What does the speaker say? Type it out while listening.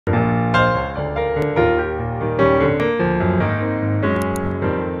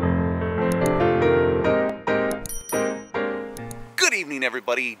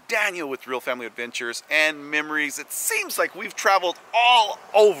everybody, Daniel with Real Family Adventures and Memories. It seems like we've traveled all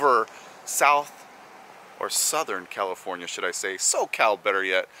over South or Southern California, should I say, SoCal better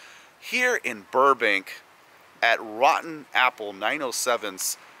yet, here in Burbank at Rotten Apple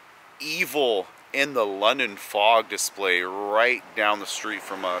 907's Evil in the London Fog display right down the street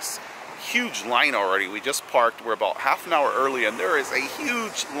from us. Huge line already. We just parked. We're about half an hour early and there is a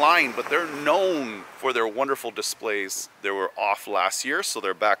huge line, but they're known for their wonderful displays. They were off last year, so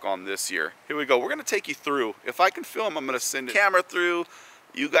they're back on this year. Here we go. We're going to take you through. If I can film, I'm going to send a camera through.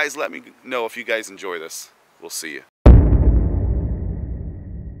 You guys let me know if you guys enjoy this. We'll see you.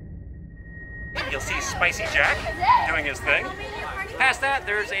 You'll see Spicy Jack doing his thing. Past that,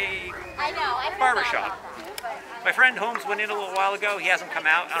 there's a barber shop. My friend Holmes went in a little while ago. He hasn't come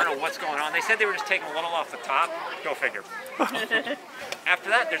out. I don't know what's going on. They said they were just taking a little off the top. Go figure. After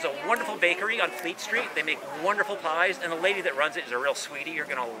that, there's a wonderful bakery on Fleet Street. They make wonderful pies, and the lady that runs it is a real sweetie. You're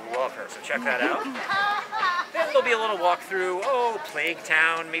going to love her, so check that out. Then there'll be a little walk through, Plague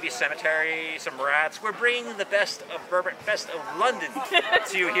Town, maybe a cemetery, some rats. We're bringing the best of Burbank, best of London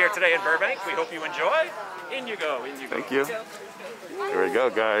to you here today in Burbank. We hope you enjoy. In you go, in you go. Thank you. Here we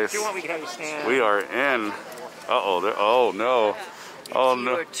go, guys. If you want, we can have you stand. We are in. Oh no. Oh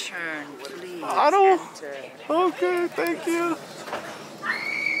no. Your turn, please. I don't. Enter. Okay, thank you.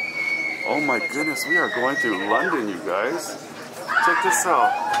 Oh my goodness, we are going through London, you guys. Check this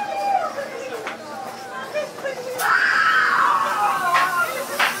out.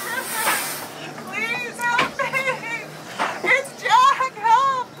 Please help me! It's Jack!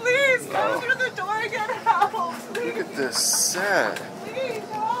 Help! Please come through the door and get help! Please, Look at this set. please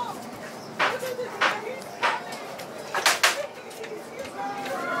help!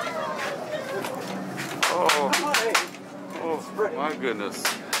 Oh my goodness.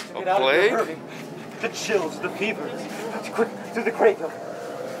 A plague? The chills, the fever. Quick, through the graveyard.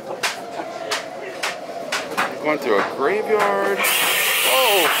 Going through a graveyard.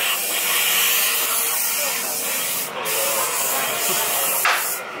 Oh!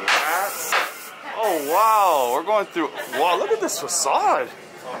 Oh wow, we're going through. Wow, look at this facade.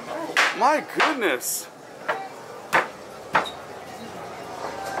 My goodness.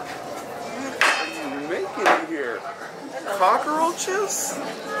 What are you making here? Cockroaches?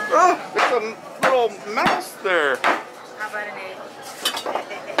 Oh, there's a little mouse there. How about an egg?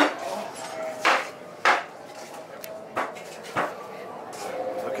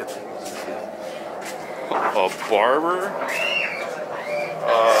 Look at that. A barber.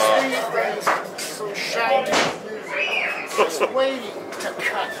 So shiny, just waiting to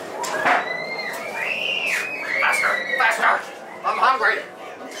cut. Faster, faster! I'm hungry.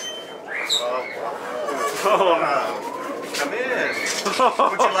 Come in.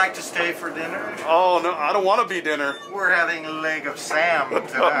 Would you like to stay for dinner? Oh no, I don't want to be dinner. We're having a leg of Sam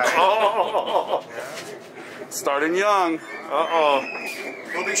tonight. Oh, starting young.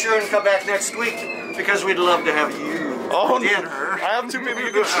 We'll be sure and come back next week because we'd love to have you Oh, for dinner. I have two people.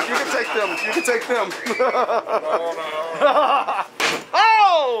 You can take them. You can take them.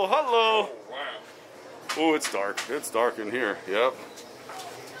 Oh, hello. Oh, it's dark. It's dark in here. Yep.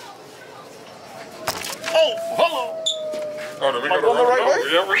 Oh, hello. Oh, did we Am I go going the right way?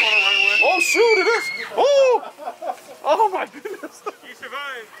 Yeah, we're going the right way. Oh, shoot, it is. Oh, oh my goodness. You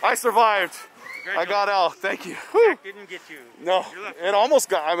survived. I survived. I got out. Thank you. Whew. Jack didn't get you. No, it almost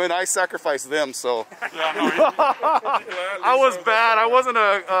got. I mean, I sacrificed them, so. Yeah, no, I was bad. I wasn't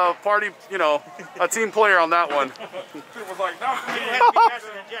a party, a team player on that one. it was like, no. You don't have to be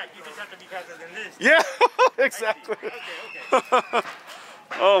faster than Jack. You just have to be faster than this. Yeah, exactly. Okay.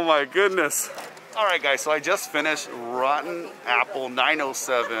 Oh my goodness. All right, guys, so I just finished Rotten Apple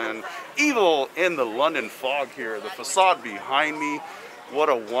 907, Evil in the London Fog here. The facade behind me, what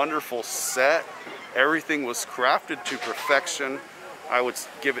a wonderful set. Everything was crafted to perfection. I would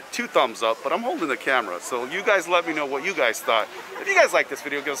give it 2 thumbs up, but I'm holding the camera, so you guys let me know what you guys thought. If you guys like this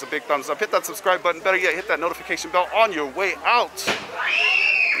video, give us a big thumbs up. Hit that subscribe button. Better yet, hit that notification bell on your way out.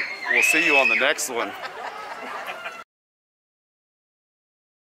 We'll see you on the next one.